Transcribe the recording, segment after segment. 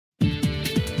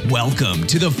Welcome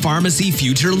to the Pharmacy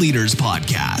Future Leaders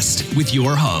Podcast with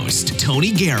your host,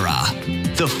 Tony Guerra.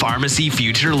 The Pharmacy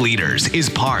Future Leaders is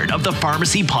part of the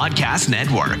Pharmacy Podcast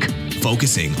Network,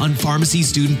 focusing on pharmacy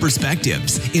student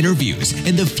perspectives, interviews,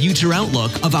 and the future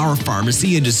outlook of our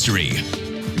pharmacy industry.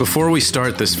 Before we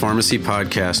start this Pharmacy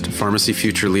Podcast, Pharmacy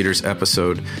Future Leaders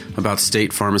episode about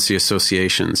state pharmacy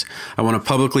associations, I want to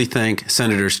publicly thank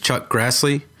Senators Chuck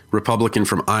Grassley, Republican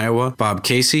from Iowa, Bob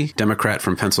Casey, Democrat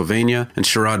from Pennsylvania, and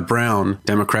Sherrod Brown,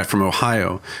 Democrat from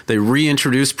Ohio. They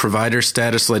reintroduced provider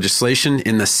status legislation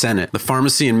in the Senate. The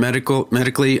Pharmacy and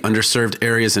Medically Underserved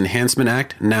Areas Enhancement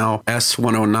Act, now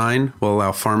S-109, will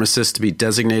allow pharmacists to be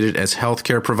designated as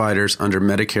healthcare providers under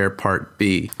Medicare Part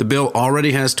B. The bill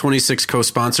already has 26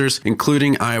 co-sponsors,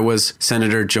 including Iowa's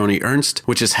Senator Joni Ernst,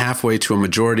 which is halfway to a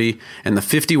majority, and the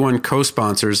 51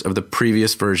 co-sponsors of the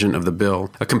previous version of the bill.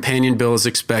 A companion bill is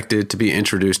expected to be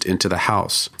introduced into the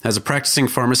House. As a practicing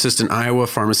pharmacist in Iowa,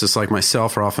 pharmacists like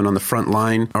myself are often on the front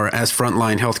line or as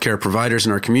frontline healthcare providers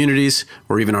in our communities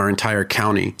or even our entire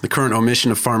county. The current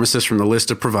omission of pharmacists from the list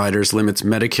of providers limits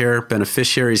Medicare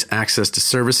beneficiaries' access to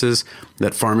services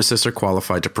that pharmacists are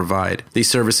qualified to provide. These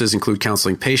services include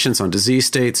counseling patients on disease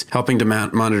states, helping to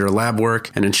monitor lab work,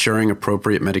 and ensuring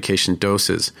appropriate medication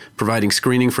doses, providing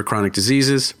screening for chronic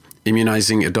diseases,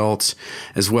 immunizing adults,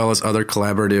 as well as other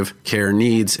collaborative care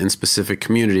needs in specific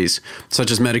communities,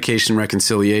 such as medication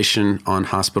reconciliation on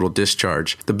hospital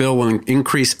discharge. The bill will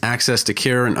increase access to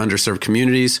care in underserved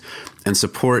communities and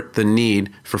support the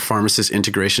need for pharmacist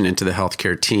integration into the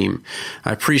healthcare team.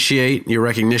 I appreciate your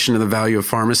recognition of the value of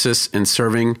pharmacists in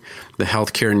serving the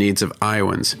healthcare needs of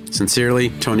Iowans. Sincerely,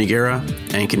 Tony Guerra,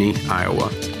 Ankeny,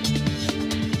 Iowa.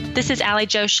 This is Allie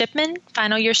Shipman,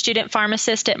 final year student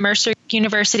pharmacist at Mercer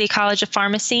University College of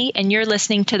Pharmacy, and you're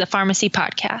listening to the Pharmacy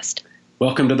Podcast.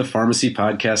 Welcome to the Pharmacy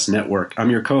Podcast Network. I'm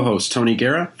your co-host, Tony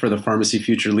Guerra, for the Pharmacy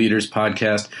Future Leaders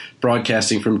Podcast,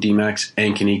 broadcasting from DMAC's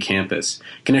Ankeny campus.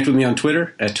 Connect with me on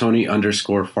Twitter at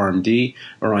Tony_PharmD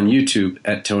or on YouTube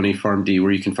at TonyPharmD,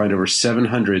 where you can find over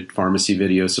 700 pharmacy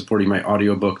videos supporting my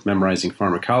audiobook, Memorizing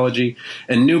Pharmacology,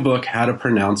 and new book, How to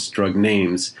Pronounce Drug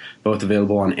Names, both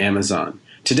available on Amazon.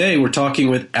 Today, we're talking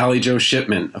with Allie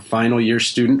Shipman, a final year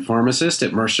student pharmacist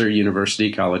at Mercer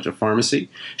University College of Pharmacy.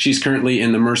 She's currently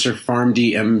in the Mercer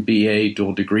PharmD MBA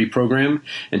dual degree program,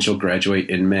 and she'll graduate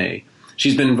in May.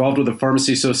 She's been involved with the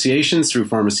pharmacy associations through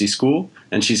pharmacy school,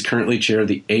 and she's currently chair of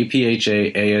the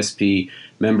APHA-ASP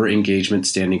Member Engagement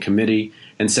Standing Committee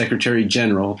and Secretary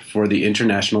General for the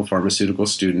International Pharmaceutical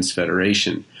Students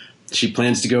Federation. She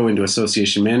plans to go into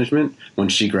association management when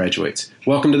she graduates.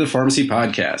 Welcome to the Pharmacy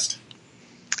Podcast.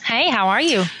 Hey, how are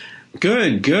you?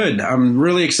 Good. I'm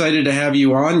really excited to have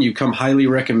you on. You come highly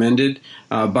recommended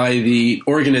by the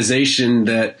organization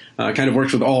that kind of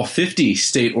works with all 50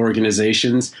 state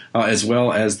organizations, as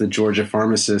well as the Georgia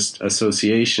Pharmacist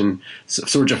Association,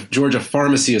 Georgia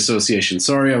Pharmacy Association.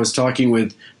 Sorry, I was talking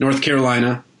with North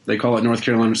Carolina. They call it North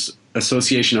Carolina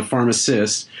Association of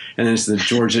Pharmacists, and then it's the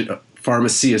Georgia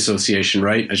Pharmacy Association,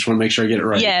 right? I just want to make sure I get it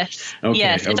right. Yes. Okay,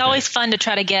 yes. okay. It's always fun to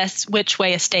try to guess which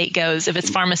way a state goes, if it's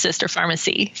pharmacist or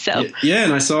pharmacy. So yeah,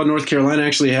 and I saw North Carolina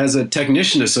actually has a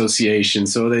technician association,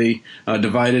 so they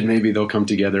divided. Maybe they'll come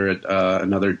together at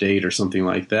another date or something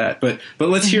like that. But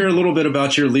let's hear a little bit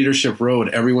about your leadership road.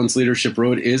 Everyone's leadership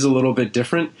road is a little bit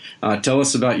different. Tell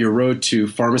us about your road to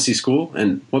pharmacy school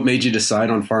and what made you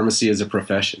decide on pharmacy as a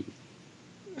profession.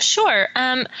 Sure.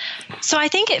 So I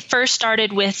think it first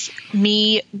started with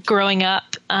me growing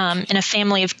up in a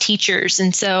family of teachers.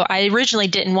 And so I originally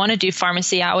didn't want to do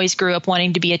pharmacy. I always grew up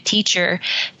wanting to be a teacher.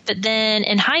 But then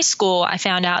in high school, I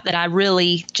found out that I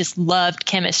really just loved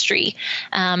chemistry.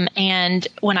 And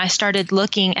when I started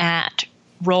looking at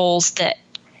roles that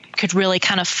could really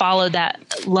kind of follow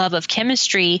that love of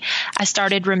chemistry, I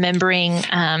started remembering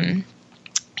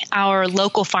our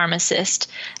local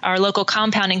pharmacist, our local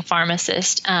compounding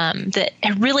pharmacist, that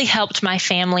really helped my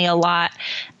family a lot,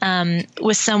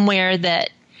 was somewhere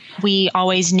that we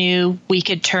always knew we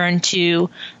could turn to,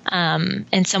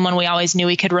 and someone we always knew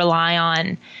we could rely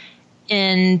on.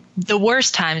 In the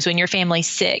worst times when your family's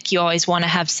sick, you always want to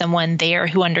have someone there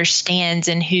who understands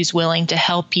and who's willing to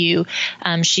help you.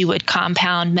 She would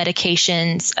compound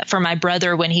medications for my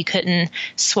brother when he couldn't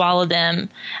swallow them.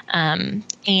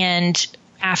 And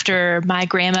after my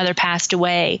grandmother passed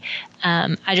away,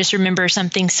 I just remember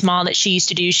something small that she used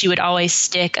to do. She would always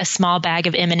stick a small bag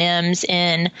of M&Ms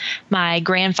in my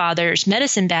grandfather's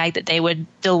medicine bag that they would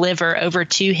deliver over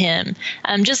to him.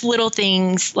 Just little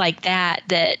things like that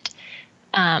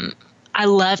I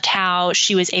loved how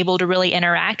she was able to really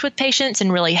interact with patients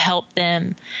and really help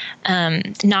them,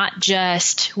 not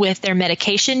just with their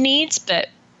medication needs, but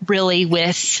really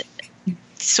with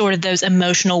sort of those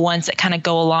emotional ones that kind of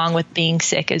go along with being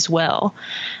sick as well.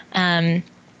 And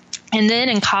then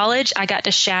in college, I got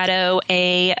to shadow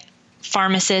a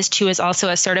pharmacist who is also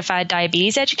a certified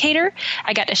diabetes educator.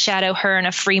 I got to shadow her in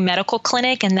a free medical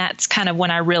clinic, and that's kind of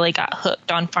when I really got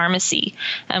hooked on pharmacy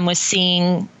and was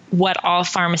seeing what all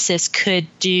pharmacists could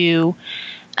do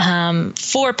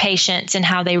for patients and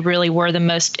how they really were the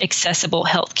most accessible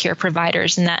healthcare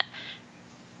providers. And that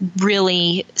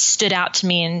really stood out to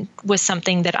me and was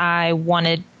something that I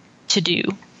wanted to do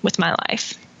with my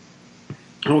life.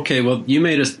 Okay, well, you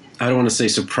made I don't want to say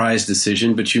surprise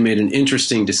decision, but you made an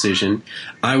interesting decision.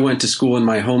 I went to school in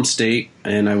my home state,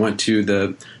 and I went to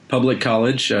the public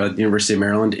college, the University of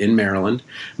Maryland in Maryland.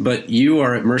 But you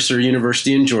are at Mercer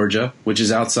University in Georgia, which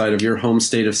is outside of your home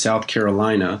state of South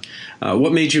Carolina.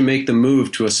 What made you make the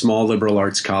move to a small liberal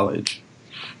arts college?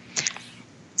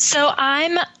 So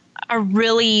I'm a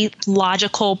really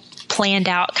logical, planned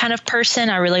out kind of person.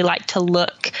 I really like to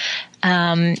look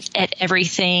at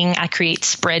everything. I create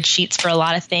spreadsheets for a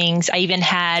lot of things. I even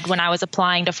had, when I was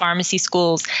applying to pharmacy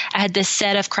schools, I had this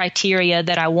set of criteria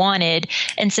that I wanted.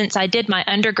 And since I did my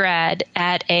undergrad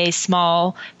at a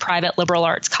small private liberal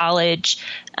arts college,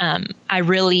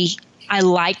 I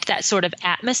liked that sort of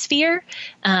atmosphere.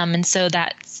 And so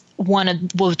that's one of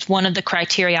the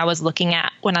criteria I was looking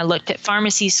at when I looked at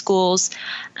pharmacy schools.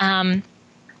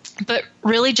 But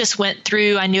really just went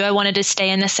through, I knew I wanted to stay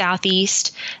in the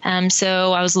Southeast.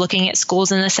 So I was looking at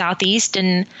schools in the Southeast,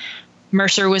 and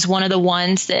Mercer was one of the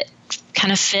ones that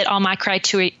kind of fit all my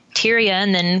criteria.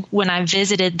 And then when I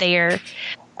visited there,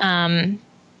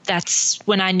 that's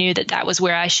when I knew that was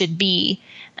where I should be.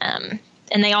 And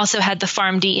they also had the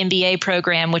PharmD MBA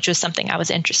program, which was something I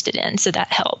was interested in. So that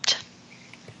helped.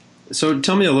 So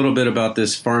tell me a little bit about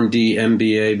this PharmD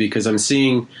MBA, because I'm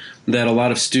seeing that a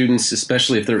lot of students,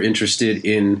 especially if they're interested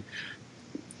in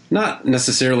not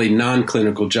necessarily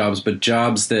non-clinical jobs, but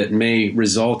jobs that may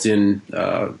result in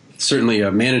certainly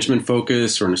a management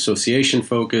focus or an association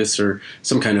focus or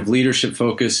some kind of leadership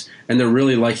focus, and they're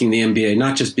really liking the MBA,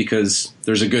 not just because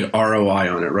there's a good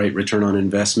ROI on it, right? Return on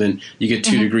investment. You get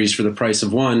 2 degrees for the price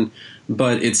of one,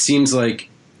 but it seems like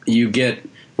you get,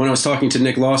 when I was talking to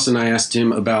Nick Lawson, I asked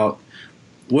him about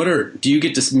do you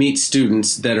get to meet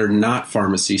students that are not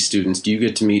pharmacy students? Do you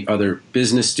get to meet other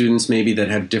business students maybe that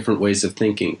have different ways of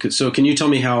thinking? So can you tell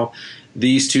me how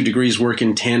these 2 degrees work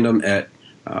in tandem at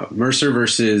Mercer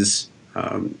versus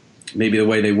maybe the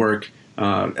way they work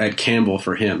at Campbell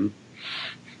for him?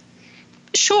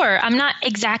 Sure. I'm not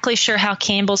exactly sure how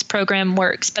Campbell's program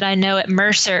works, but I know at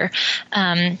Mercer,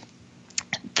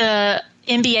 the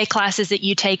MBA classes that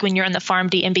you take when you're in the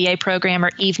PharmD MBA program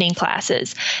are evening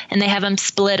classes, and they have them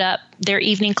split up, their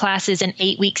evening classes in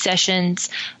 8-week sessions.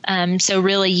 So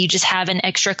really you just have an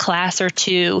extra class or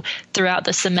 2 throughout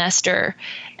the semester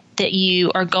that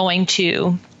you are going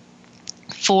to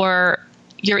for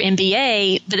your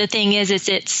MBA. But the thing is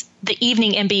it's the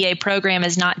evening MBA program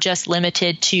is not just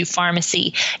limited to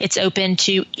pharmacy. It's open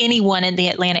to anyone in the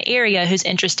Atlanta area who's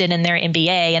interested in their MBA.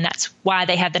 And that's why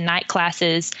they have the night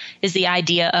classes, is the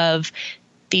idea of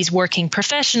these working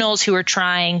professionals who are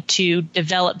trying to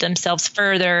develop themselves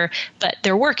further, but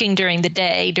they're working during the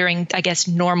day, during, I guess,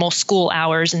 normal school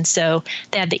hours. And so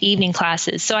they have the evening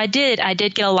classes. So I did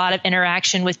get a lot of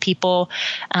interaction with people.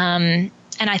 And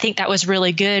I think that was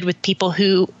really good with people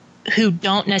who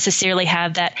don't necessarily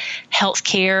have that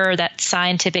healthcare or that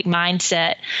scientific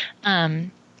mindset.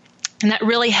 And that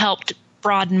really helped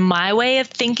broaden my way of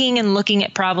thinking and looking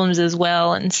at problems as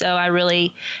well. And so I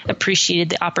really appreciated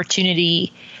the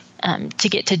opportunity to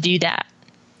get to do that.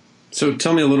 So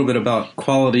tell me a little bit about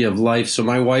quality of life. So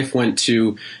my wife went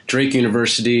to Drake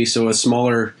University, so a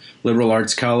smaller liberal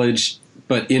arts college,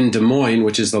 but in Des Moines,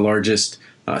 which is the largest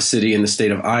city in the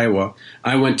state of Iowa.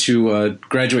 I went to a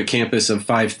graduate campus of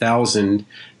 5,000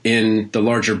 in the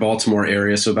larger Baltimore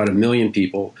area, so about 1 million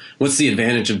people. What's the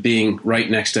advantage of being right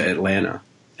next to Atlanta?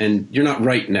 And you're not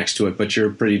right next to it, but you're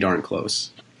pretty darn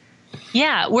close.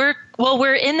 Yeah,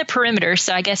 we're in the perimeter,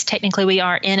 so I guess technically we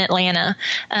are in Atlanta.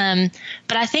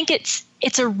 But I think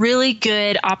it's a really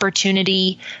good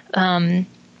opportunity for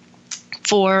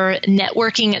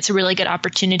networking. It's a really good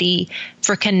opportunity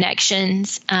for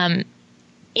connections.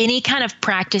 Any kind of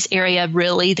practice area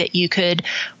really that you could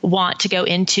want to go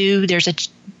into, there's a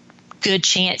good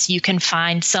chance you can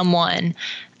find someone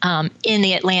in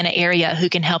the Atlanta area who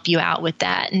can help you out with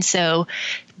that. And so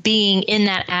being in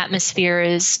that atmosphere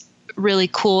is really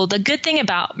cool. The good thing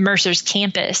about Mercer's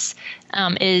campus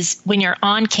is when you're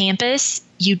on campus,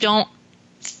 you don't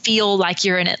feel like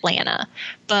you're in Atlanta,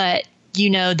 but you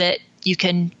know that you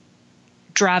can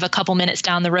drive a couple minutes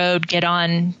down the road, get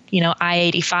on,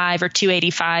 I-85 or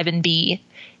 285 and be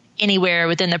anywhere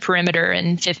within the perimeter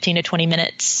in 15 to 20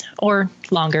 minutes or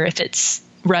longer if it's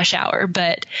rush hour.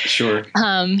 But sure.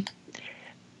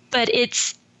 But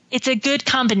it's a good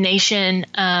combination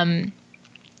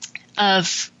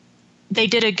of they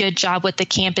did a good job with the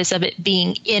campus of it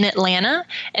being in Atlanta.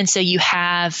 And so you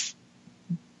have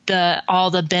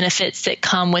all the benefits that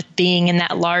come with being in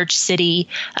that large city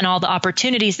and all the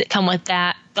opportunities that come with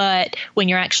that. But when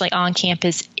you're actually on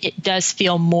campus, it does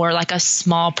feel more like a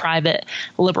small private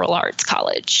liberal arts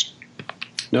college.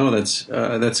 No,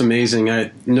 that's amazing.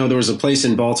 I know there was a place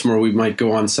in Baltimore we might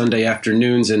go on Sunday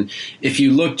afternoons, and if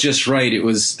you looked just right,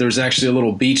 there's actually a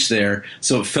little beach there,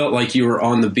 so it felt like you were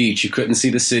on the beach. You couldn't see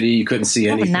the city, you couldn't see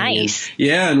anything. Nice.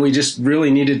 And we just really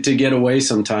needed to get away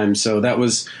sometimes. So that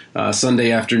was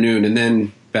Sunday afternoon, and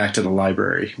then back to the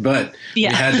library. But you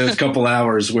had those couple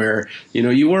hours where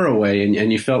you were away,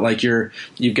 and you felt like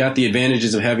you've got the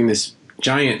advantages of having this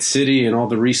giant city and all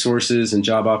the resources and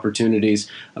job opportunities,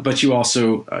 but you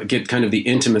also get kind of the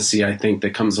intimacy, I think,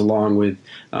 that comes along with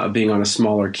being on a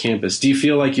smaller campus. Do you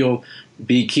feel like you'll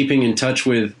be keeping in touch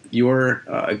with your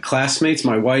classmates?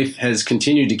 My wife has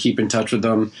continued to keep in touch with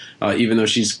them, even though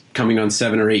she's coming on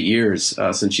 7 or 8 years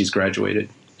since she's graduated.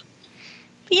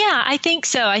 Yeah, I think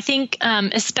so. I think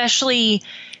especially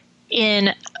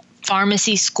in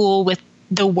pharmacy school with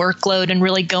the workload and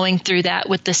really going through that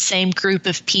with the same group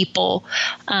of people,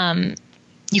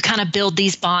 you kind of build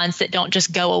these bonds that don't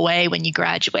just go away when you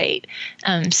graduate.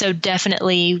 So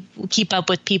definitely keep up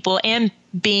with people, and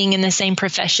being in the same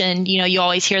profession, you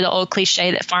always hear the old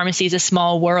cliche that pharmacy is a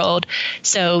small world.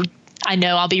 So I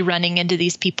know I'll be running into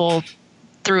these people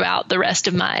throughout the rest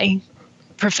of my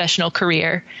professional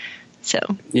career. So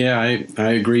yeah, I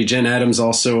agree. Jen Adams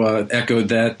also echoed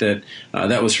that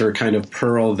was her kind of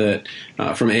pearl that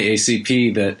from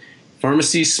AACP, that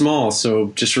pharmacy is small. So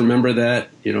just remember that,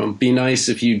 be nice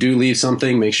if you do leave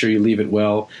something, make sure you leave it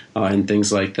well, and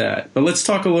things like that. But let's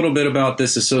talk a little bit about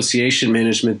this association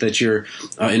management that you're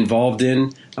involved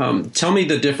in. Tell me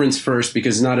the difference first,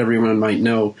 because not everyone might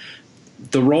know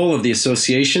the role of the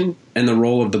association and the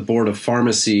role of the Board of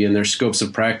Pharmacy and their scopes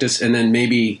of practice, and then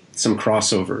maybe some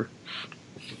crossover.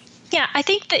 Yeah, I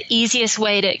think the easiest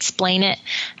way to explain it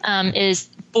is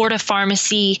Board of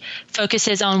Pharmacy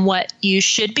focuses on what you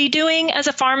should be doing as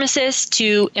a pharmacist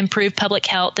to improve public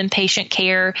health and patient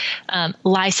care,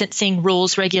 licensing,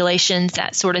 rules, regulations,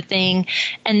 that sort of thing.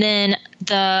 And then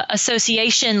the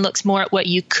association looks more at what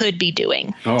you could be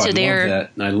doing. Oh, so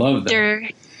I love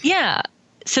that.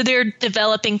 So they're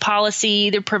developing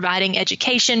policy, they're providing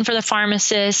education for the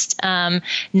pharmacist,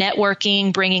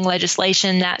 networking, bringing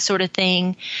legislation, that sort of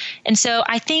thing. And so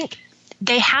I think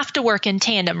they have to work in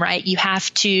tandem, right? You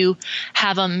have to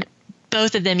have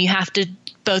both of them. You have to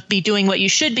both be doing what you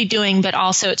should be doing, but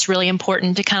also it's really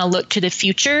important to kind of look to the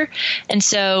future. And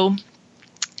so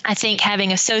I think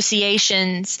having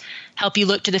associations help you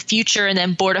look to the future, and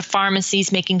then Board of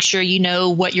Pharmacies making sure you know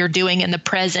what you're doing in the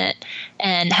present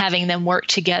and having them work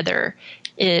together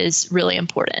is really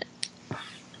important.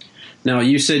 Now,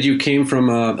 you said you came from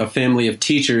a family of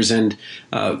teachers, and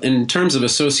in terms of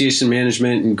association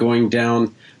management and going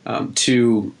down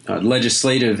to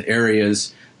legislative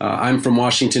areas, I'm from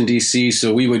Washington, D.C.,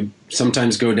 so we would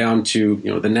sometimes go down to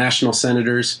the national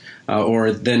senators,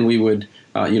 or then we would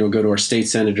go to our state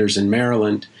senators in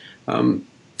Maryland.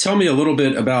 Tell me a little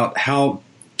bit about how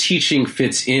teaching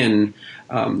fits in.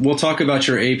 We'll talk about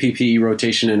your APPE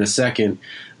rotation in a second,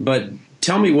 but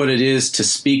tell me what it is to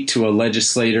speak to a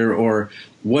legislator, or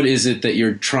what is it that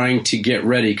you're trying to get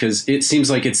ready? Because it seems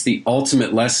like it's the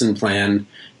ultimate lesson plan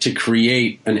to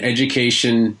create an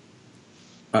education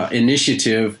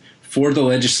initiative for the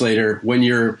legislator when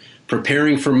you're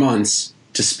preparing for months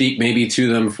to speak maybe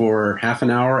to them for half an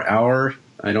hour,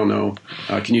 I don't know.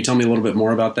 Can you tell me a little bit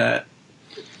more about that?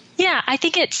 Yeah, I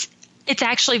think it's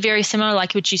actually very similar,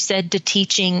 like what you said, to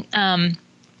teaching.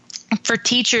 For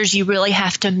teachers, you really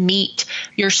have to meet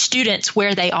your students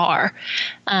where they are.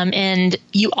 And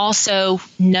you also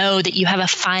know that you have a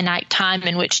finite time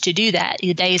in which to do that.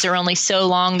 The days are only so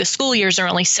long, the school years are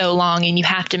only so long, and you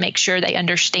have to make sure they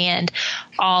understand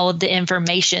all of the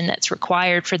information that's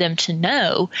required for them to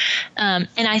know. And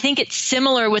I think it's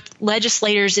similar with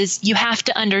legislators is you have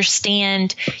to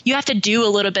understand, you have to do a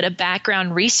little bit of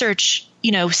background research,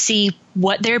 see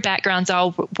what their backgrounds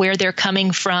are, where they're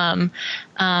coming from,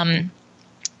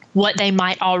 what they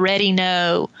might already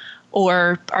know,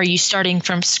 or are you starting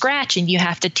from scratch and you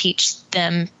have to teach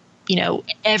them,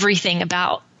 everything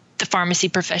about the pharmacy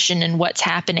profession and what's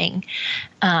happening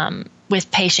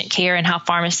with patient care and how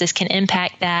pharmacists can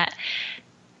impact that.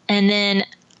 And then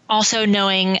also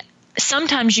knowing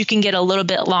sometimes you can get a little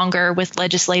bit longer with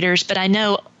legislators, but I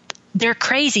know they're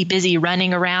crazy busy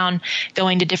running around,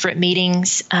 going to different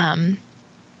meetings,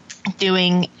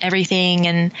 doing everything.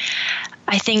 And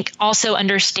I think also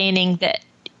understanding that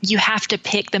you have to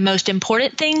pick the most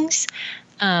important things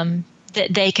that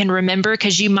they can remember,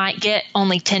 because you might get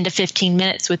only 10 to 15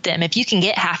 minutes with them. If you can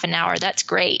get half an hour, that's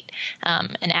great.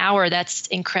 An hour, that's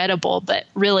incredible. But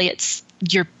really,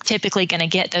 you're typically going to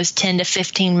get those 10 to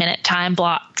 15 minute time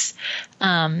blocks,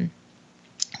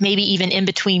 maybe even in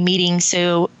between meetings.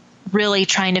 So really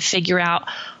trying to figure out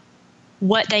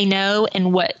what they know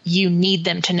and what you need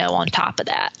them to know on top of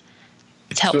that.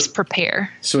 It helps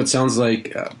prepare. So it sounds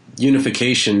like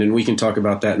unification, and we can talk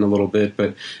about that in a little bit,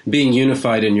 but being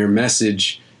unified in your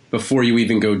message before you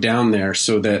even go down there,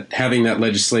 so that having that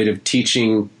legislative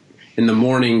teaching in the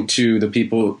morning to the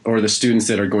people or the students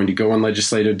that are going to go on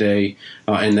legislative day,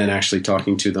 and then actually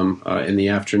talking to them in the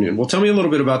afternoon. Well, tell me a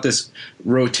little bit about this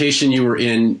rotation you were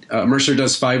in. Mercer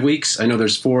does 5 weeks. I know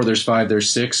there's 4, there's 5, there's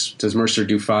 6. Does Mercer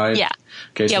do 5? Yeah.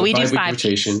 Okay, so we do 5-week 5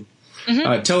 rotation. weeks.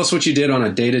 Mm-hmm. Tell us what you did on a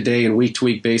day-to-day and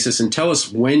week-to-week basis, and tell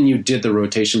us when you did the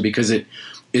rotation, because it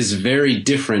is very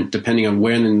different depending on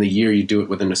when in the year you do it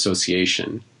with an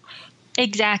association.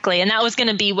 Exactly. And that was going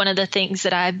to be one of the things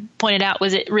that I pointed out,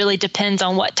 was it really depends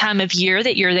on what time of year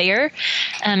that you're there.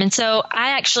 And so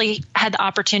I actually had the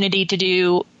opportunity to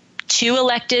do 2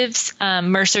 electives.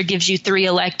 Mercer gives you 3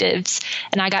 electives,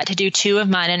 and I got to do 2 of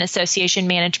mine in association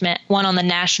management, one on the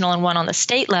national and one on the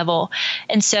state level.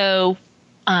 And so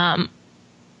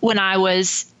when I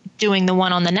was doing the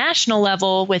one on the national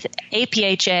level with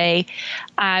APHA,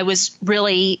 that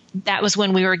was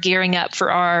when we were gearing up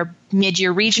for our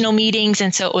mid-year regional meetings.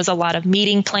 And so it was a lot of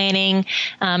meeting planning.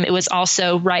 It was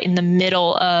also right in the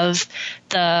middle of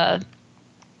the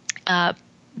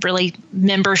really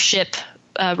membership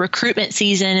recruitment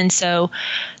season. And so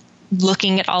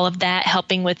looking at all of that,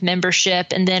 helping with membership.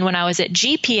 And then when I was at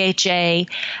GPHA,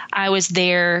 I was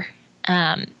there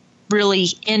really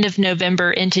end of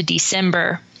November into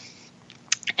December.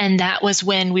 And that was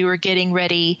when we were getting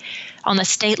ready on the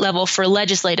state level for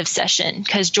legislative session,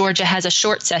 because Georgia has a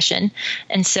short session.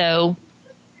 And so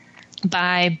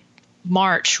by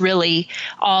March, really,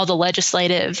 all the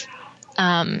legislative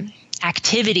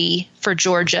activity for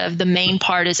Georgia, the main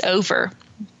part is over.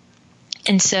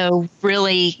 And so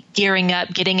really gearing up,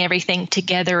 getting everything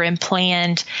together and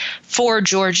planned for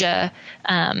Georgia,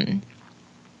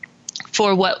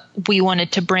 for what we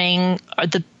wanted to bring, or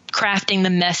crafting the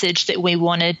message that we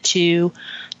wanted to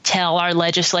tell our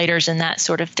legislators, and that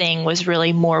sort of thing was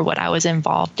really more what I was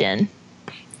involved in.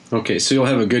 Okay, so you'll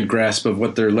have a good grasp of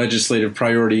what their legislative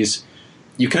priorities.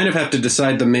 You kind of have to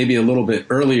decide them maybe a little bit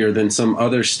earlier than some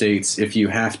other states if you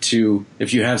have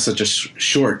such a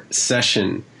short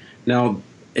session. Now,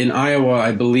 in Iowa,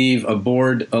 I believe a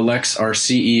board elects our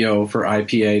CEO for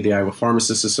IPA, the Iowa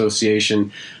Pharmacists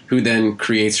Association, who then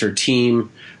creates her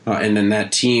team, and then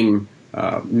that team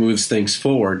moves things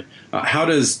forward. How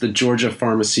does the Georgia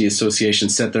Pharmacy Association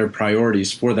set their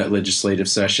priorities for that legislative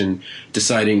session,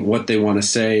 deciding what they want to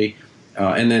say,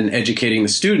 and then educating the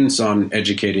students on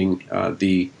educating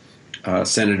the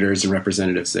senators and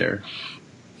representatives there?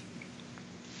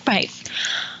 Right.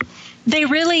 They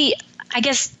really, I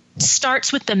guess,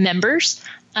 starts with the members.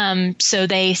 So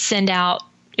they send out,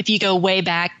 if you go way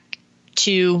back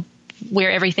to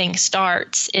where everything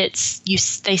starts,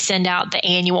 they send out the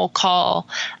annual call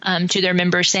to their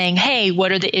members saying, hey,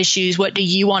 what are the issues? What do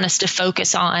you want us to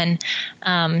focus on?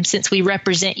 Since we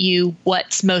represent you,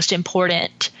 what's most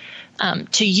important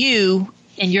to you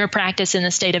in your practice in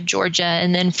the state of Georgia?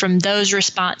 And then from those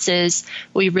responses,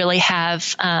 we really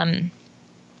have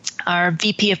our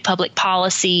VP of Public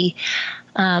Policy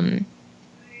and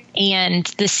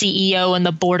the CEO and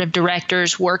the board of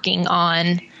directors working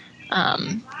on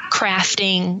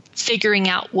crafting, figuring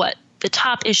out what the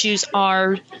top issues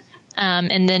are,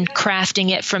 and then crafting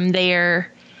it from there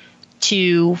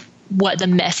to what the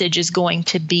message is going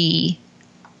to be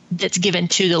that's given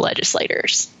to the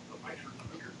legislators.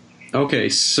 Okay,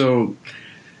 so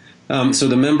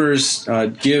the members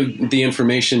give the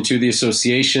information to the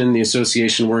association. The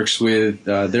association works with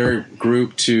their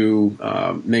group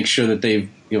to make sure that they've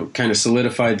kind of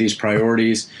solidified these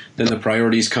priorities. Then the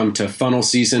priorities come to funnel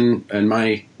season, and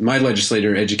my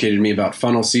legislator educated me about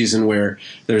funnel season, where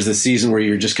there's a season where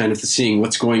you're just kind of seeing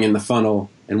what's going in the funnel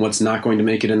and what's not going to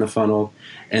make it in the funnel.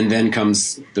 And then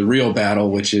comes the real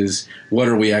battle, which is what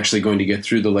are we actually going to get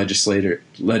through the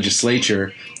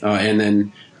legislature, and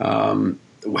then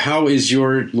how is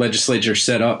your legislature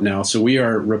set up now? So we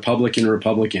are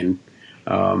Republican.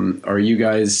 Are you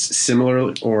guys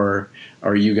similar, or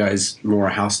are you guys more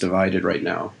house divided right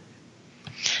now?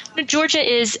 Georgia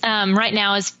is right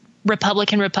now is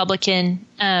Republican,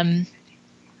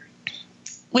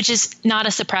 which is not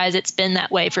a surprise. It's been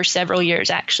that way for several years,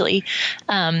 actually.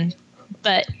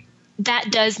 But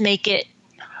that does make it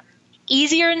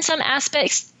easier in some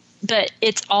aspects, but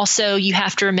it's also, you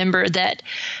have to remember that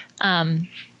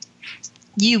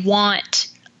you want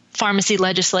pharmacy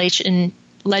legislation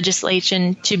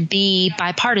to be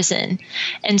bipartisan.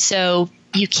 And so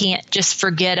you can't just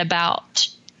forget about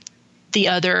the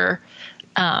other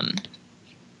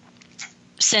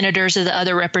senators or the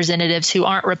other representatives who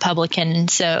aren't Republican. And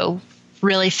so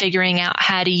really figuring out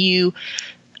how do you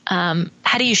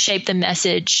shape the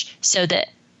message so that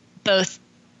both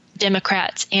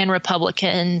Democrats and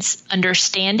Republicans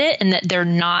understand it and that they're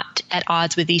not at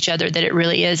odds with each other, that it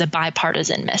really is a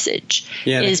bipartisan message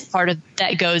is part of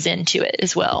that goes into it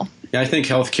as well. Yeah, I think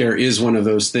healthcare is one of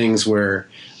those things where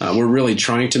we're really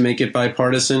trying to make it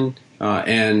bipartisan,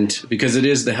 and because it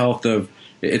is the health of,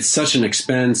 it's such an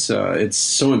expense. It's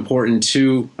so important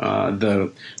to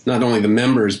not only the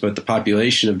members but the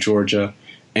population of Georgia,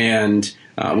 and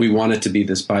we want it to be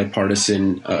this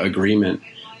bipartisan agreement.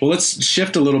 Well, let's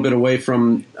shift a little bit away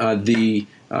from the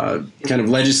kind of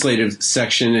legislative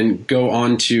section and go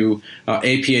on to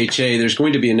APHA. There's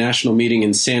going to be a national meeting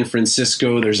in San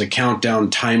Francisco. There's a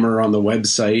countdown timer on the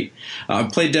website.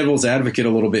 I've played devil's advocate a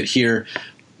little bit here.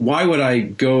 Why would I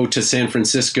go to San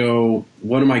Francisco?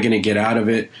 What am I going to get out of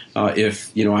it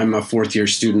if I'm a fourth-year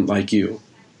student like you?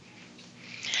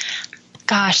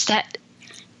 Gosh,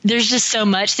 there's just so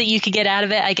much that you could get out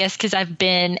of it, I guess, because I've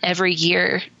been every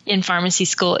year in pharmacy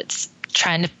school. It's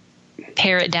trying to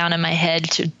pare it down in my head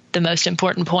to the most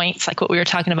important points, like what we were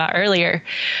talking about earlier.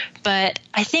 But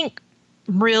I think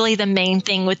really the main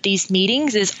thing with these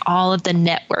meetings is all of the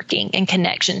networking and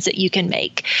connections that you can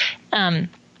make.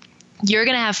 You're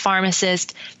going to have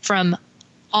pharmacists from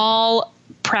all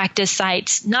practice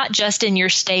sites, not just in your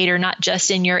state or not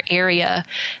just in your area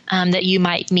that you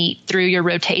might meet through your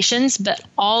rotations, but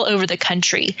all over the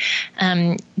country.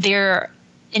 And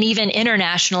even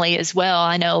internationally as well.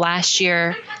 I know last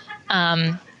year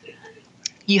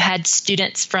you had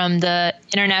students from the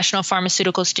International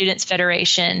Pharmaceutical Students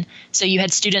Federation. So you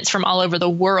had students from all over the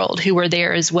world who were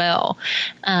there as well.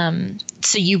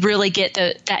 So you really get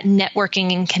that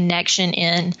networking and connection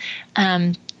in.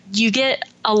 You get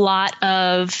a lot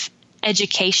of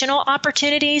educational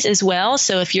opportunities as well.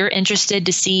 So if you're interested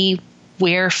to see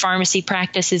where pharmacy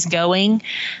practice is going,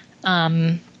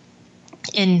 in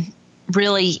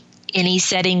really any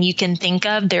setting you can think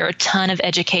of, there are a ton of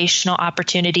educational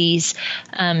opportunities.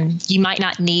 You might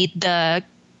not need the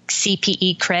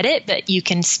CPE credit, but you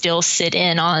can still sit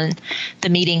in on the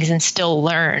meetings and still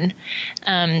learn.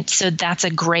 So that's a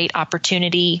great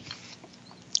opportunity.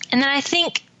 And then I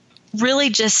think really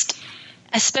just,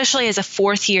 especially as a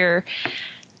fourth year,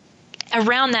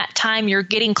 around that time, you're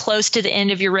getting close to the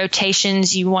end of your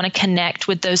rotations. You want to connect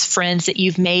with those friends that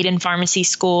you've made in pharmacy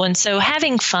school. And so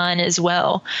having fun as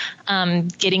well,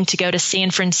 getting to go to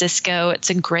San Francisco. It's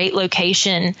a great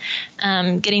location.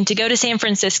 Getting to go to San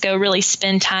Francisco, really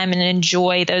spend time and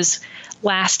enjoy those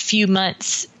last few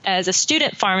months as a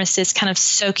student pharmacist, kind of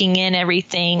soaking in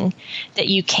everything that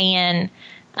you can,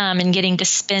 and getting to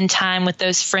spend time with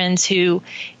those friends who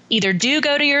either do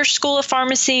go to your school of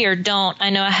pharmacy or don't. I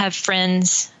know I have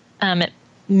friends at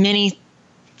many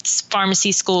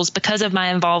pharmacy schools because of my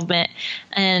involvement,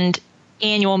 and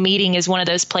annual meeting is one of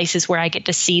those places where I get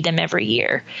to see them every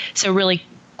year. So really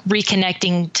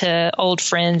reconnecting to old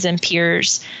friends and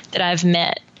peers that I've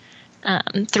met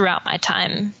throughout my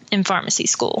time in pharmacy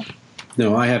school.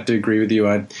 No, I have to agree with you.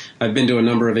 I've been to a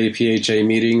number of APHA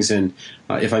meetings, and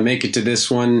if I make it to this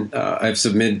one, I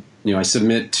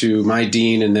submit to my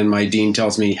dean, and then my dean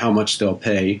tells me how much they'll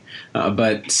pay.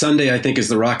 But Sunday, I think, is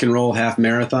the rock and roll half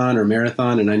marathon or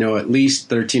marathon, and I know at least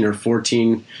 13 or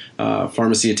 14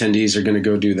 pharmacy attendees are going to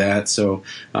go do that. So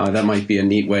that might be a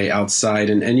neat way outside.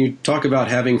 And you talk about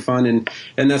having fun, and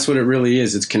that's what it really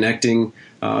is. It's connecting.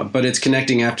 But it's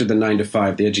connecting after the 9 to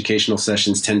 5. The educational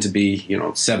sessions tend to be,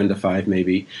 7 to 5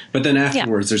 maybe. But then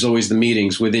afterwards, There's always the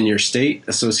meetings within your state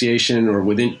association or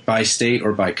by state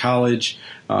or by college.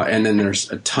 And then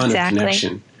there's a ton of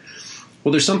connection.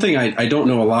 Well, there's something I don't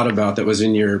know a lot about that was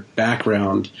in your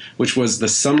background, which was the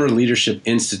Summer Leadership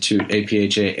Institute,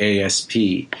 APHA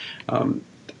ASP.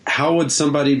 How would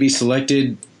somebody be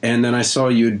selected? And then I saw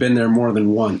you had been there more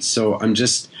than once. So I'm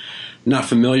just not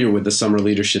familiar with the Summer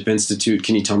Leadership Institute.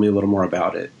 Can you tell me a little more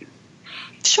about it?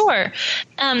 Sure.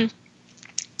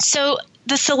 So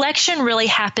the selection really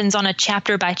happens on a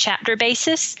chapter by chapter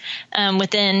basis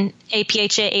within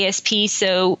APHA ASP.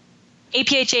 So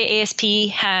APHA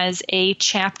ASP has a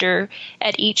chapter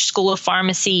at each school of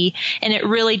pharmacy, and it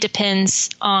really depends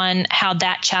on how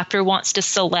that chapter wants to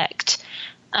select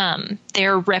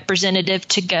their representative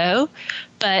to go.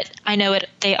 But I know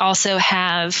they also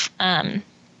have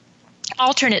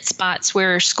alternate spots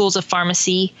where schools of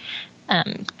pharmacy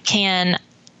can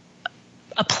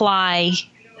apply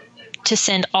to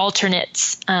send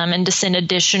alternates and to send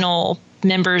additional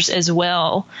members as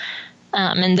well.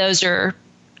 And those are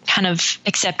kind of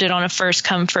accepted on a first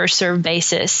come, first served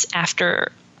basis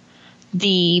after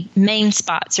the main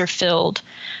spots are filled.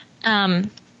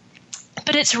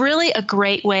 But it's really a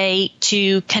great way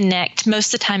to connect.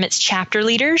 Most of the time it's chapter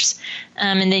leaders.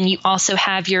 And then you also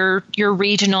have your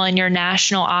regional and your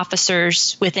national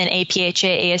officers within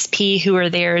APHA ASP who are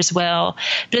there as well.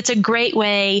 But it's a great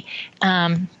way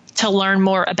to learn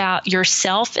more about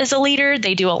yourself as a leader.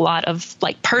 They do a lot of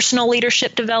like personal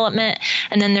leadership development.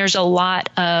 And then there's a lot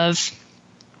of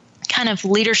kind of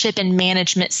leadership and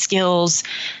management skills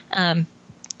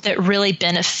that really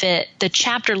benefit the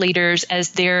chapter leaders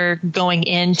as they're going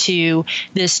into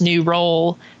this new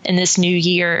role in this new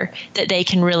year that they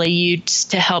can really use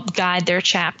to help guide their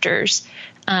chapters.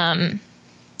 I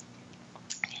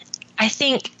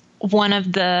think one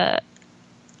of the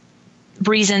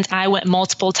reasons I went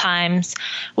multiple times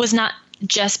was not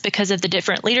just because of the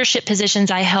different leadership positions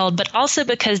I held, but also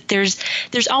because there's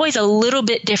always a little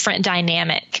bit different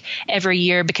dynamic every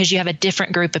year because you have a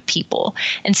different group of people.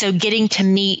 And so getting to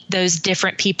meet those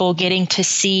different people, getting to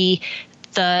see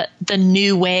the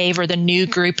new wave or the new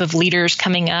group of leaders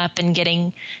coming up and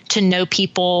getting to know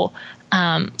people,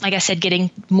 like I said, getting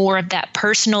more of that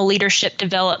personal leadership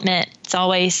development. It's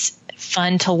always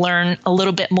fun to learn a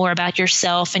little bit more about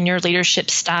yourself and your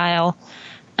leadership style.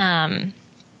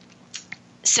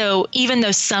 So even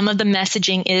though some of the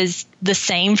messaging is the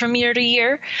same from year to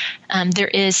year, there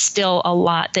is still a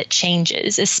lot that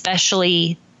changes,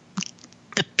 especially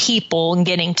the people and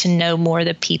getting to know more of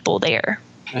the people there.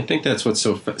 I think that's what's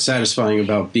so satisfying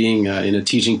about being in a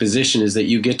teaching position is that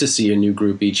you get to see a new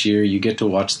group each year. You get to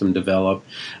watch them develop.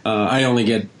 I only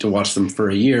get to watch them for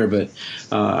a year, but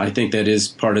I think that is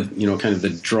part of, kind of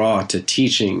the draw to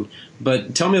teaching.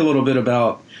 But tell me a little bit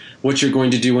about what you're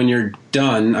going to do when you're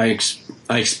done. I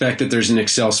expect that there's an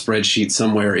Excel spreadsheet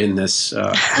somewhere in this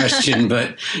question,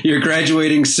 but you're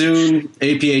graduating soon.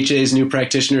 APHA's New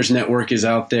Practitioners Network is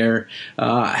out there.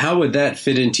 How would that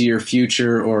fit into your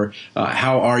future, or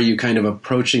how are you kind of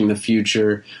approaching the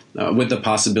future with the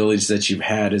possibilities that you've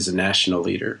had as a national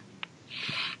leader?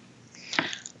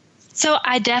 So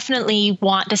I definitely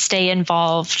want to stay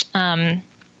involved in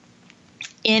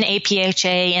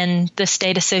APHA and the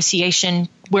state association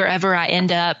wherever I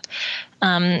end up.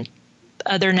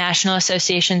 Other national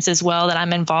associations as well that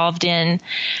I'm involved in.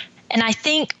 And I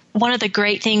think one of the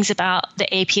great things about the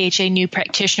APHA New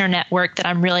Practitioner Network that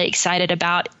I'm really excited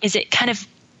about is it kind of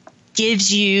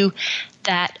gives you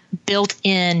that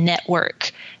built-in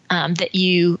network that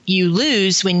you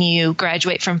lose when you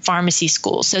graduate from pharmacy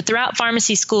school. So throughout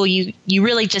pharmacy school, you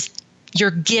really just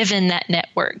you're given that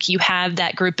network. You have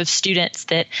that group of students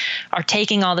that are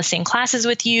taking all the same classes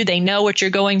with you. They know what you're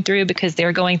going through because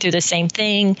they're going through the same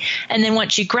thing. And then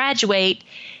once you graduate,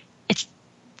 it's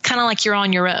kind of like you're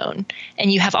on your own.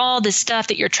 And you have all this stuff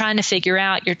that you're trying to figure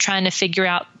out. You're trying to figure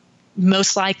out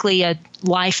most likely a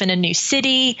life in a new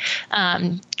city,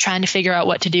 trying to figure out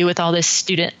what to do with all this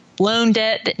student loan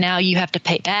debt that now you have to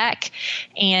pay back.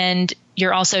 And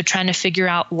you're also trying to figure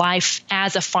out life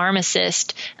as a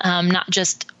pharmacist, not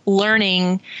just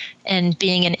learning and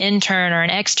being an intern or an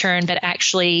extern, but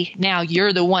actually now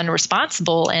you're the one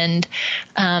responsible. And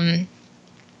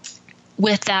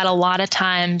with that, a lot of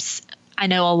times I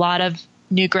know a lot of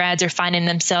new grads are finding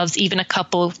themselves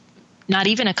not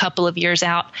even a couple of years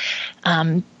out,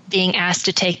 being asked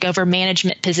to take over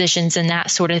management positions and that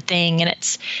sort of thing. And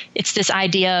it's this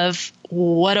idea of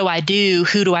what do I do?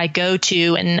 Who do I go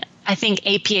to? And I think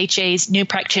APHA's New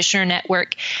Practitioner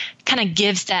Network kind of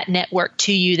gives that network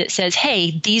to you that says,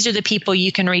 hey, these are the people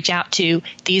you can reach out to.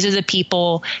 These are the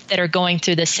people that are going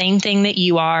through the same thing that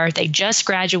you are. They just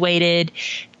graduated.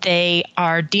 They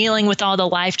are dealing with all the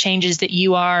life changes that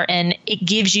you are. And it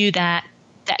gives you that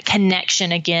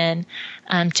connection again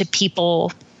to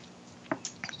people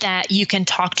that you can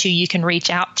talk to, you can reach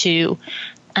out to.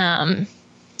 And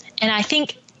I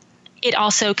think it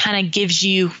also kind of gives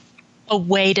you a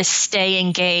way to stay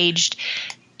engaged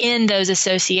in those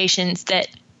associations that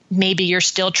maybe you're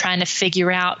still trying to figure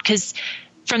out. Because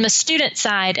from the student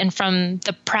side and from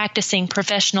the practicing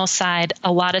professional side,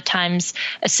 a lot of times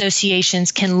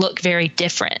associations can look very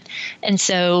different. And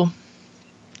so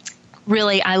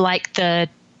really, I like the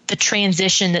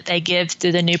transition that they give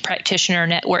through the new practitioner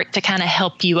network to kind of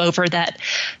help you over that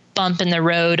bump in the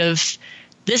road of,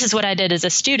 this is what I did as a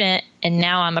student, and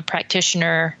now I'm a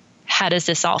practitioner. How does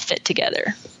this all fit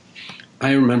together?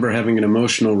 I remember having an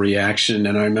emotional reaction,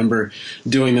 and I remember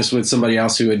doing this with somebody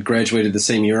else who had graduated the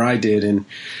same year I did, and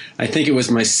I think it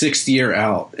was my 6th year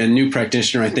out, and new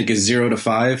practitioner I think is 0 to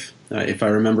 5, if I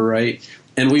remember right.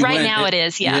 And we right went, now it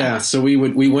is, yeah. Yeah, so we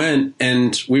went,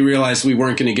 and we realized we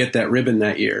weren't going to get that ribbon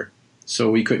that year,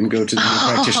 so we couldn't go to the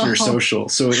new practitioner social.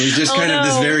 So it was just kind of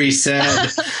this very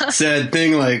sad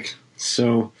thing, like,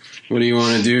 so what do you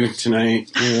want to do tonight?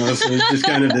 So it's just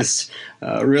kind of this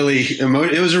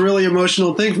it was a really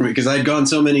emotional thing for me because I'd gone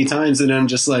so many times, and I'm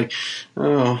just like,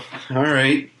 oh, all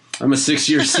right. I'm a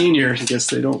 6-year senior. I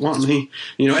guess they don't want me,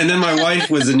 and then my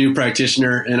wife was a new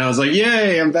practitioner, and I was like,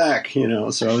 yay, I'm back,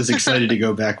 so I was excited to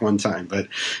go back one time, but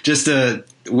just a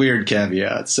weird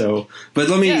caveat. So, but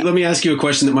let me ask you a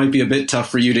question that might be a bit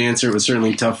tough for you to answer. It was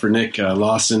certainly tough for Nick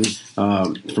Lawson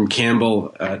from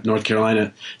Campbell, North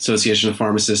Carolina Association of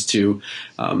Pharmacists too.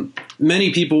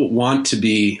 Many people want to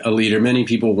be a leader. Many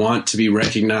people want to be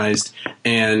recognized,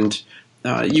 and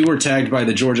you were tagged by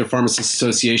the Georgia Pharmacists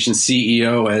Association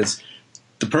CEO as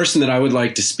the person that I would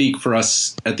like to speak for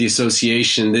us at the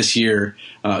association this year.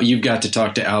 You've got to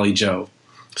talk to Allie Joe.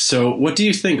 So what do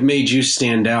you think made you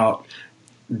stand out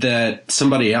that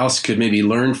somebody else could maybe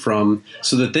learn from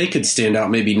so that they could stand out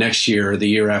maybe next year or the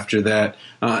year after that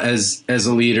as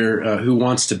a leader who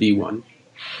wants to be one?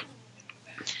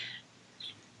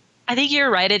 I think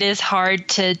you're right. It is hard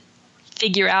to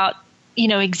figure out,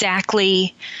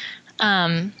 exactly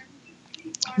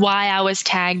why I was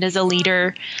tagged as a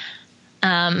leader.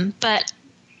 But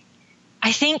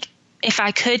I think if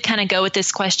I could kind of go with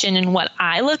this question and what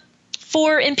I look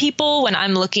for in people when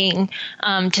I'm looking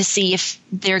to see if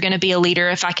they're going to be a leader,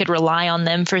 if I could rely on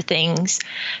them for things,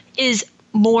 is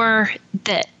more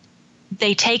that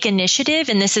they take initiative.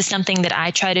 And this is something that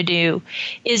I try to do,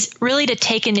 is really to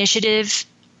take initiative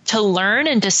to learn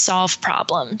and to solve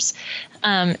problems.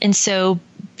 And so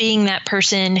being that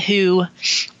person who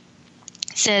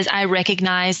says, I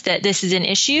recognize that this is an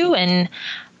issue and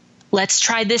let's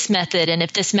try this method. And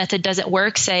if this method doesn't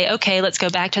work, say, okay, let's go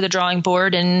back to the drawing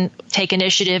board and take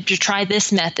initiative to try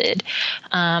this method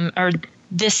or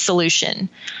this solution.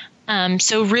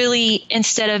 So really,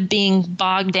 instead of being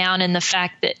bogged down in the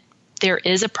fact that there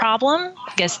is a problem,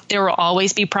 I guess there will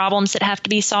always be problems that have to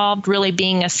be solved, really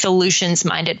being a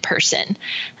solutions-minded person.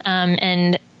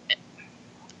 And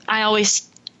I always,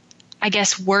 I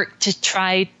guess, work to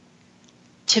try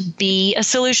to be a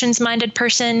solutions-minded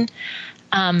person,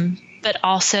 but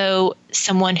also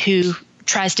someone who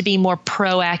tries to be more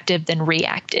proactive than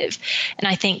reactive. And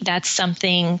I think that's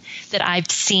something that I've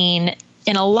seen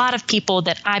in a lot of people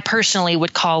that I personally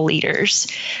would call leaders,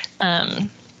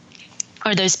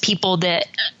 are those people that,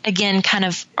 again, kind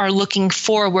of are looking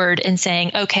forward and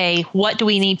saying, okay, what do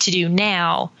we need to do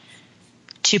now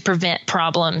to prevent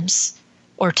problems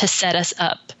or to set us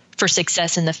up for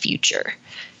success in the future?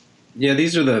 Yeah,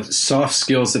 these are the soft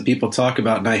skills that people talk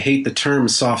about, and I hate the term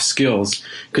soft skills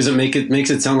because it makes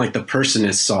it sound like the person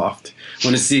is soft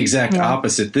when it's the exact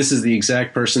opposite. This is the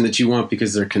exact person that you want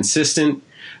because they're consistent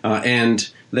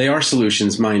and they are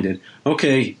solutions-minded.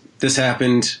 Okay, this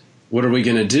happened. What are we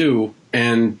going to do?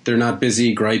 And they're not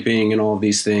busy griping and all of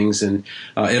these things. And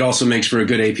it also makes for a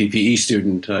good APPE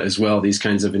student as well, these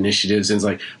kinds of initiatives. And it's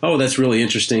like, oh, that's really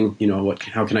interesting.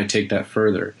 How can I take that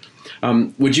further?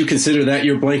 Would you consider that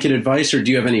your blanket advice, or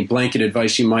do you have any blanket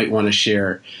advice you might want to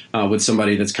share with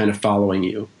somebody that's kind of following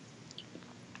you?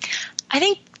 I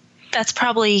think that's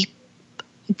probably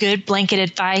good blanket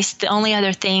advice. The only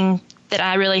other thing that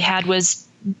I really had was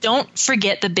don't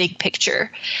forget the big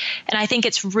picture. And I think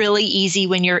it's really easy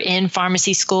when you're in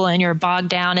pharmacy school and you're bogged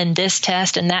down in this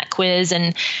test and that quiz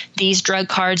and these drug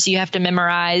cards you have to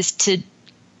memorize to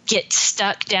get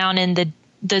stuck down in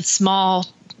the small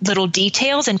little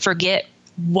details and forget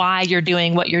why you're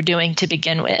doing what you're doing to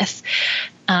begin with.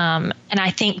 And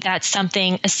I think that's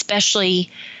something,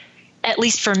 especially, at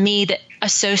least for me, that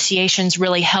associations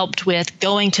really helped with,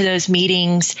 going to those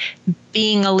meetings,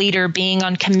 being a leader, being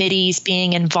on committees,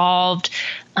 being involved,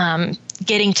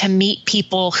 getting to meet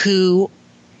people who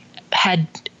had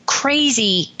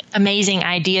crazy, amazing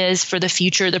ideas for the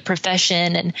future of the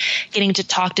profession and getting to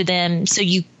talk to them. So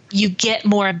you get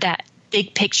more of that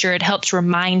big picture. It helps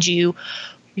remind you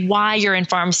why you're in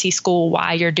pharmacy school,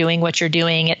 why you're doing what you're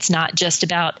doing. It's not just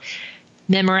about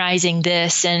memorizing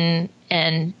this and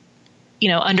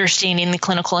understanding the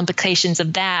clinical implications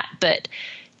of that, but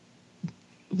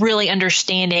really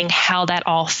understanding how that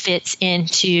all fits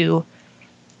into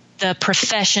the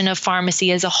profession of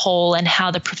pharmacy as a whole and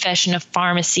how the profession of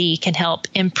pharmacy can help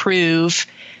improve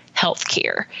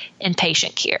healthcare and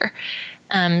patient care.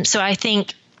 So I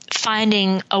think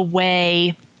finding a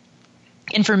way,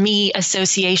 and for me,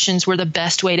 associations were the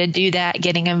best way to do that,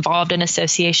 getting involved in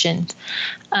associations,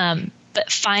 but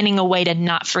finding a way to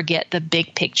not forget the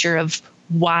big picture of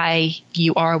why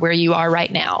you are where you are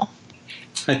right now.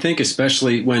 I think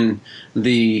especially when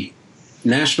the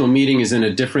national meeting is in a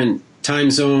different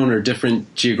time zone or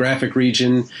different geographic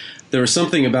region. There was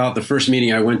something about the first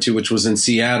meeting I went to, which was in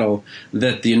Seattle,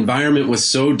 that the environment was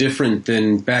so different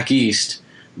than back east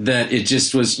that it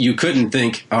just was, you couldn't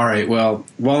think, all right, well,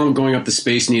 while I'm going up the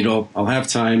Space Needle, I'll have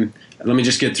time. Let me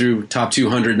just get through top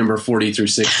 200, number 40 through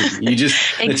 60. You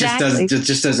just, Exactly. it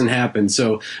just doesn't happen.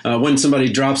 So when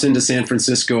somebody drops into San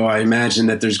Francisco, I imagine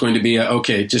that there's going to be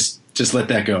okay, just let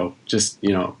that go.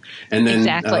 And then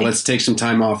Exactly. Let's take some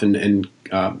time off and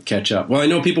catch up. Well, I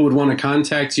know people would want to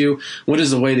contact you. What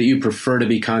is the way that you prefer to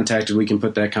be contacted? We can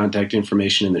put that contact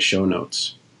information in the show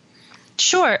notes.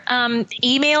 Sure.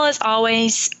 Email is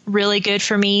always really good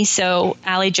for me. So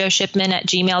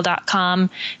alliejoeshipman@gmail.com.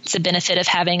 It's the benefit of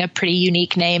having a pretty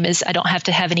unique name is I don't have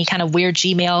to have any kind of weird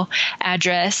Gmail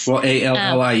address. Well,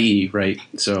 ALLIE, right?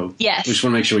 So yes. We just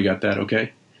want to make sure we got that.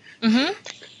 Okay. Mm-hmm.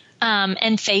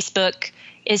 And Facebook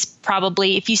is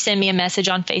probably, if you send me a message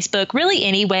on Facebook, really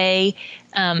any way,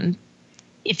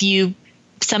 if you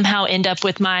somehow end up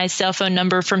with my cell phone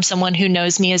number from someone who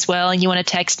knows me as well and you want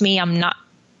to text me, I'm not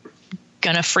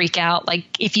going to freak out. Like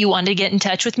if you want to get in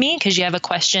touch with me because you have a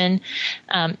question,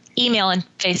 email and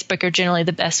Facebook are generally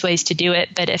the best ways to do it.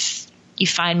 But if you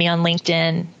find me on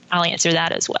LinkedIn, I'll answer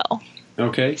that as well.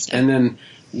 Okay. So. And then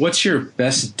what's your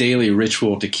best daily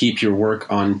ritual to keep your work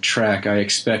on track? I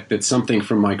expect that something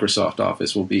from Microsoft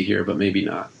Office will be here, but maybe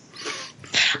not.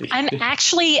 I'm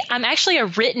actually a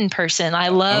written person. I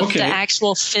love the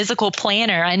actual physical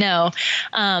planner. I know.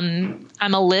 I'm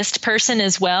a list person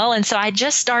as well. And so I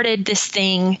just started this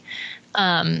thing.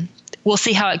 We'll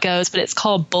see how it goes, but it's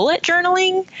called bullet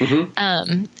journaling.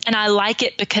 Mm-hmm. And I like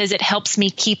it because it helps me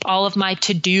keep all of my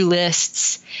to-do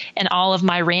lists and all of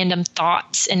my random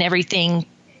thoughts and everything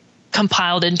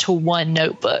compiled into one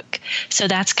notebook. So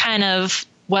that's kind of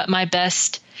what my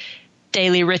best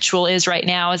daily ritual is right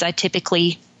now is I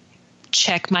typically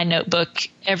check my notebook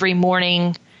every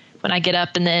morning when I get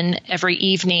up and then every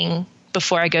evening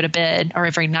before I go to bed, or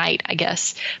every night, I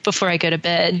guess, before I go to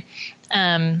bed.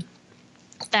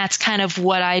 That's kind of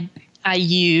what I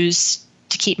use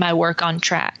to keep my work on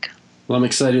track. Well, I'm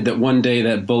excited that one day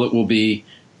that bullet will be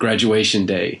graduation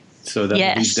day. So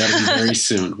that'll be very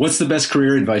soon. What's the best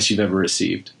career advice you've ever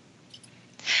received?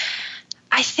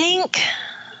 I think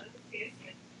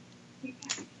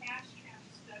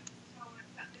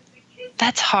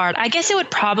that's hard. I guess it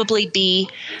would probably be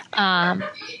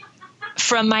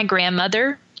from my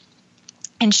grandmother.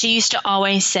 And she used to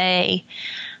always say,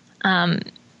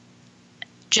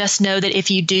 just know that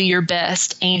if you do your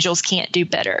best, angels can't do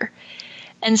better.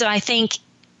 And so I think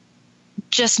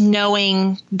just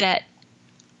knowing that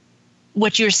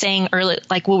what you were saying earlier,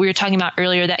 like what we were talking about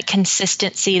earlier, that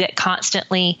consistency, that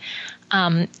constantly,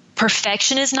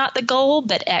 perfection is not the goal,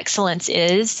 but excellence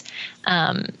is.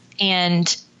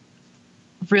 And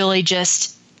really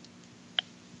just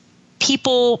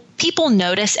people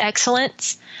notice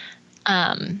excellence,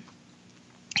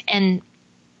 and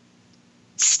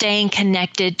staying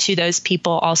connected to those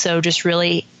people also just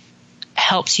really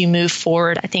helps you move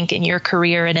forward, I think, in your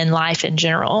career and in life in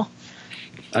general.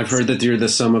 I've heard that you're the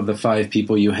sum of the 5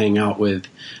 people you hang out with.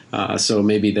 So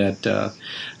maybe that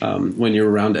when you're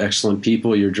around excellent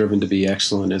people, you're driven to be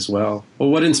excellent as well. Well,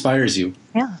 what inspires you?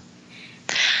 Yeah.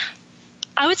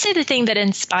 I would say the thing that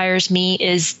inspires me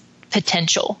is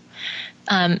potential.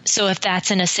 So if that's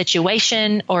in a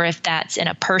situation or if that's in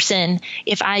a person,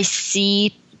 if I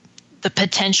see the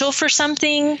potential for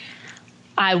something,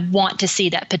 I want to see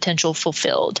that potential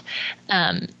fulfilled.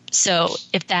 So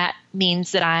if that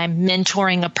means that I'm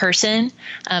mentoring a person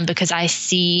because I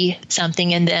see something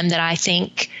in them that I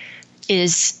think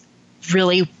is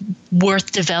really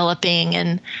worth developing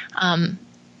and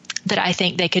that I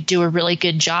think they could do a really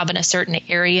good job in a certain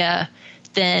area,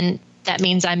 then that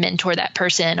means I mentor that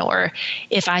person. Or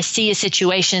if I see a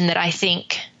situation that I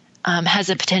think has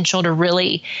the potential to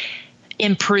really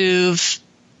improve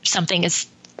something as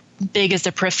big as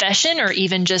the profession, or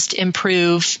even just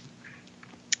improve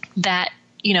that,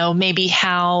 maybe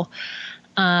how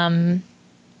the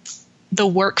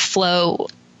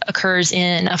workflow occurs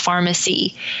in a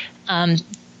pharmacy,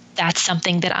 that's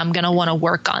something that I'm going to want to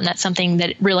work on. That's something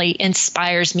that really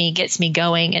inspires me, gets me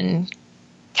going, and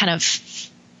kind of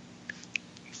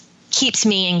keeps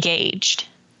me engaged.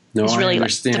 No, is really I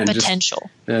understand. Like the potential.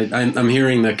 I'm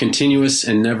hearing the continuous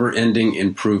and never-ending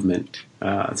improvement.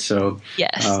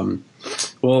 Yes.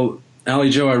 Well,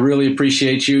 Allie Jo, I really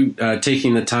appreciate you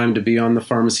taking the time to be on the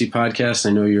Pharmacy Podcast.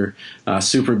 I know you're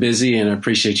super busy, and I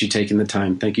appreciate you taking the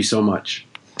time. Thank you so much.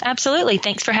 Absolutely.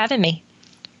 Thanks for having me.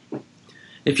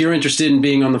 If you're interested in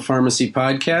being on the Pharmacy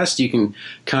Podcast, you can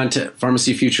contact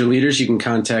Pharmacy Future Leaders. You can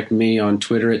contact me on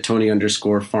Twitter at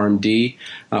Tony_PharmD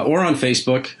or on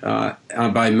Facebook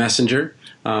by Messenger.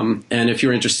 And if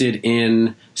you're interested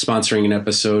in sponsoring an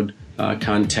episode,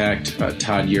 contact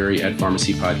Todd Urey at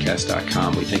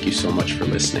pharmacypodcast.com. We thank you so much for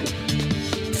listening.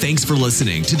 Thanks for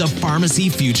listening to the Pharmacy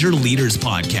Future Leaders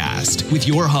Podcast with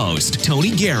your host, Tony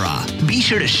Guerra. Be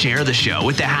sure to share the show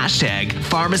with the hashtag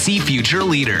Pharmacy Future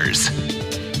Leaders.